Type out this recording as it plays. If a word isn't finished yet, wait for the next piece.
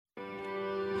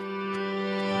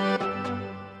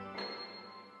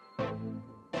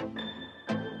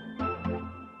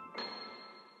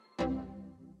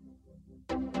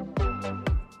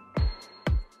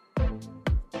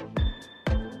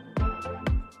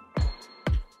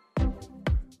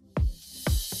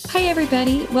Hi,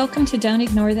 everybody. Welcome to Don't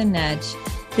Ignore the Nudge.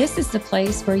 This is the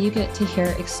place where you get to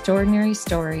hear extraordinary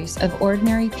stories of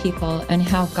ordinary people and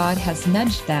how God has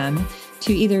nudged them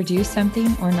to either do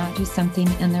something or not do something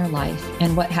in their life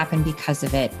and what happened because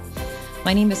of it.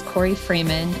 My name is Corey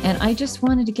Freeman, and I just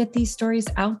wanted to get these stories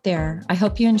out there. I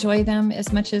hope you enjoy them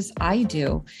as much as I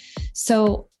do.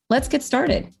 So let's get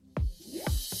started.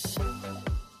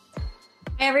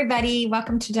 Hi, everybody.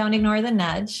 Welcome to Don't Ignore the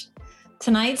Nudge.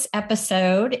 Tonight's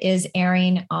episode is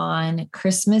airing on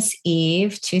Christmas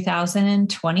Eve,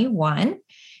 2021.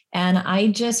 And I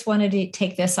just wanted to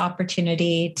take this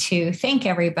opportunity to thank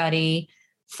everybody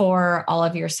for all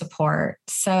of your support.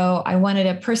 So I wanted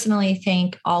to personally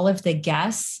thank all of the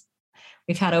guests.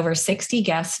 We've had over 60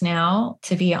 guests now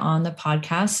to be on the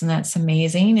podcast, and that's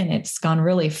amazing. And it's gone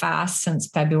really fast since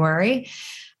February.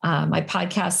 My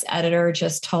podcast editor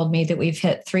just told me that we've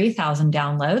hit 3,000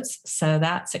 downloads. So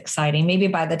that's exciting. Maybe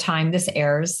by the time this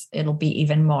airs, it'll be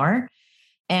even more.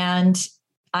 And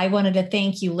I wanted to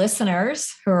thank you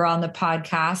listeners who are on the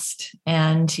podcast,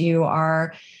 and you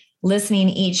are listening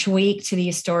each week to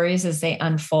these stories as they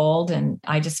unfold. And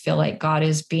I just feel like God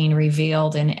is being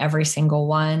revealed in every single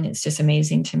one. It's just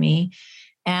amazing to me.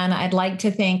 And I'd like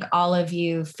to thank all of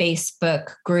you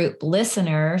Facebook group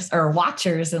listeners or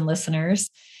watchers and listeners.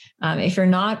 If you're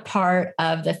not part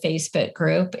of the Facebook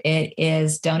group, it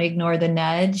is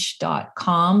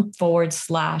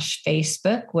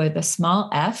don'tignorethenudge.com/Facebook with a small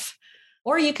f,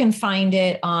 or you can find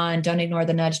it on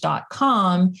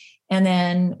don'tignorethenudge.com. And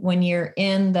then when you're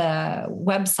in the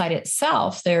website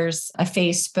itself, there's a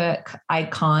Facebook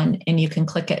icon and you can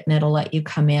click it and it'll let you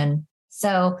come in.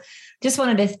 So just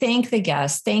wanted to thank the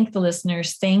guests, thank the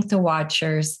listeners, thank the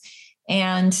watchers.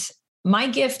 And my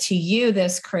gift to you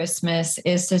this Christmas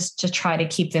is just to try to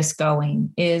keep this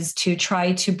going, is to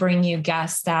try to bring you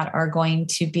guests that are going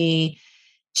to be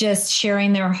just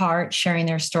sharing their heart, sharing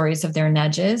their stories of their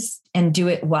nudges, and do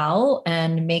it well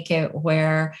and make it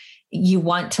where you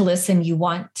want to listen, you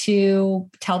want to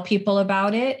tell people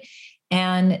about it.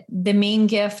 And the main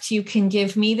gift you can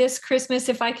give me this Christmas,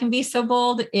 if I can be so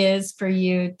bold, is for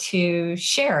you to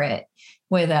share it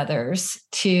with others,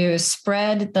 to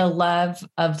spread the love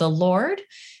of the Lord,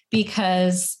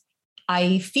 because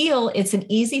I feel it's an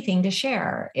easy thing to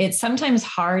share. It's sometimes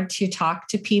hard to talk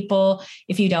to people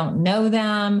if you don't know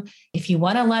them, if you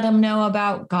want to let them know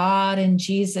about God and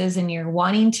Jesus and you're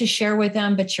wanting to share with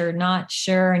them, but you're not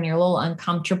sure and you're a little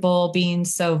uncomfortable being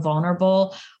so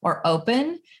vulnerable or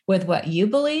open with what you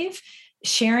believe.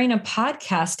 Sharing a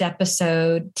podcast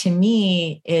episode to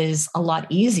me is a lot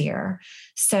easier.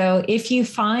 So if you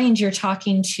find you're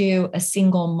talking to a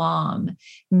single mom,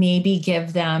 maybe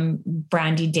give them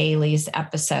Brandy Daly's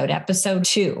episode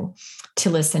 2 to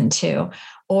listen to.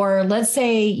 Or let's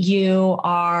say you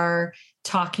are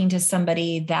talking to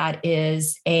somebody that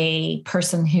is a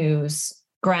person whose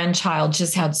grandchild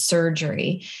just had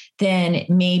surgery, then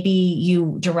maybe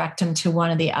you direct them to one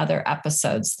of the other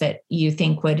episodes that you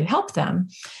think would help them.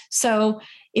 So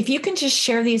if you can just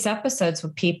share these episodes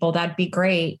with people, that'd be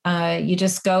great. You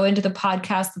just go into the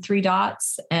podcast, the 3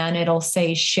 dots, and it'll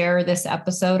say share this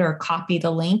episode or copy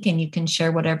the link, and you can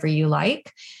share whatever you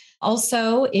like.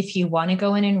 Also, if you want to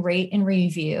go in and rate and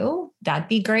review, that'd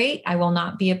be great. I will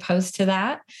not be opposed to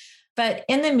that. But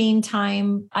in the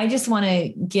meantime, I just want to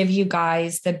give you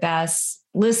guys the best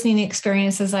listening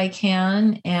experiences I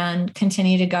can and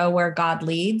continue to go where God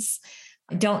leads.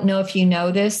 I don't know if you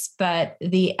know this, but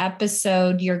the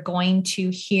episode you're going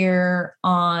to hear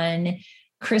on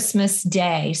Christmas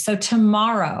Day. So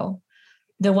tomorrow,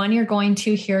 the one you're going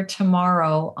to hear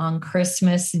tomorrow on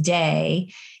Christmas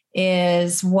Day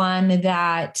is one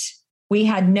that we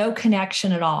had no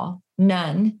connection at all,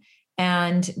 none.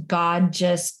 And God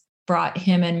just brought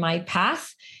him in my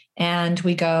path. And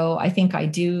we go, I think I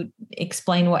do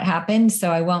explain what happened,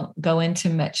 so I won't go into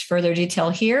much further detail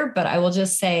here, but I will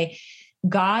just say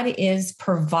God is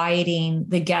providing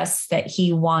the guests that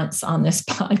he wants on this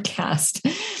podcast.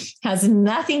 Has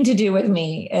nothing to do with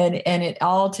me and it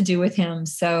all to do with him.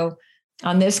 So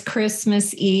on this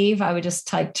Christmas Eve, I would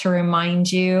just like to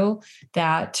remind you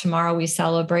that tomorrow we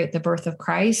celebrate the birth of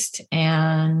Christ,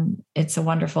 and it's a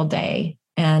wonderful day.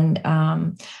 And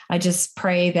I just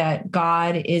pray that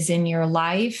God is in your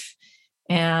life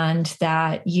and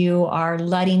that you are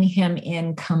letting him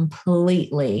in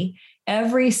completely.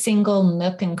 Every single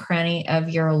nook and cranny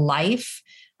of your life.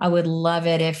 I would love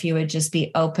it if you would just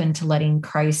be open to letting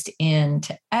Christ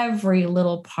into every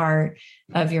little part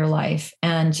of your life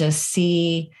and just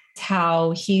see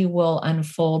how he will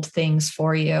unfold things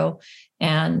for you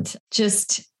and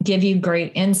just give you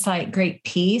great insight, great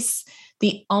peace.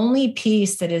 The only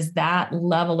peace that is that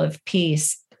level of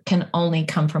peace can only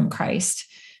come from Christ.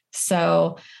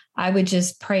 So I would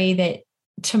just pray that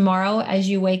tomorrow, as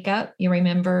you wake up, you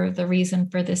remember the reason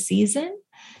for the season,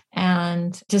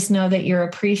 and just know that you're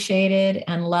appreciated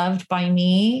and loved by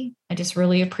me. I just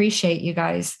really appreciate you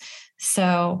guys.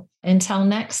 So until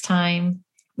next time,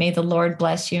 may the Lord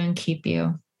bless you and keep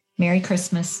you. Merry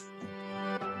Christmas.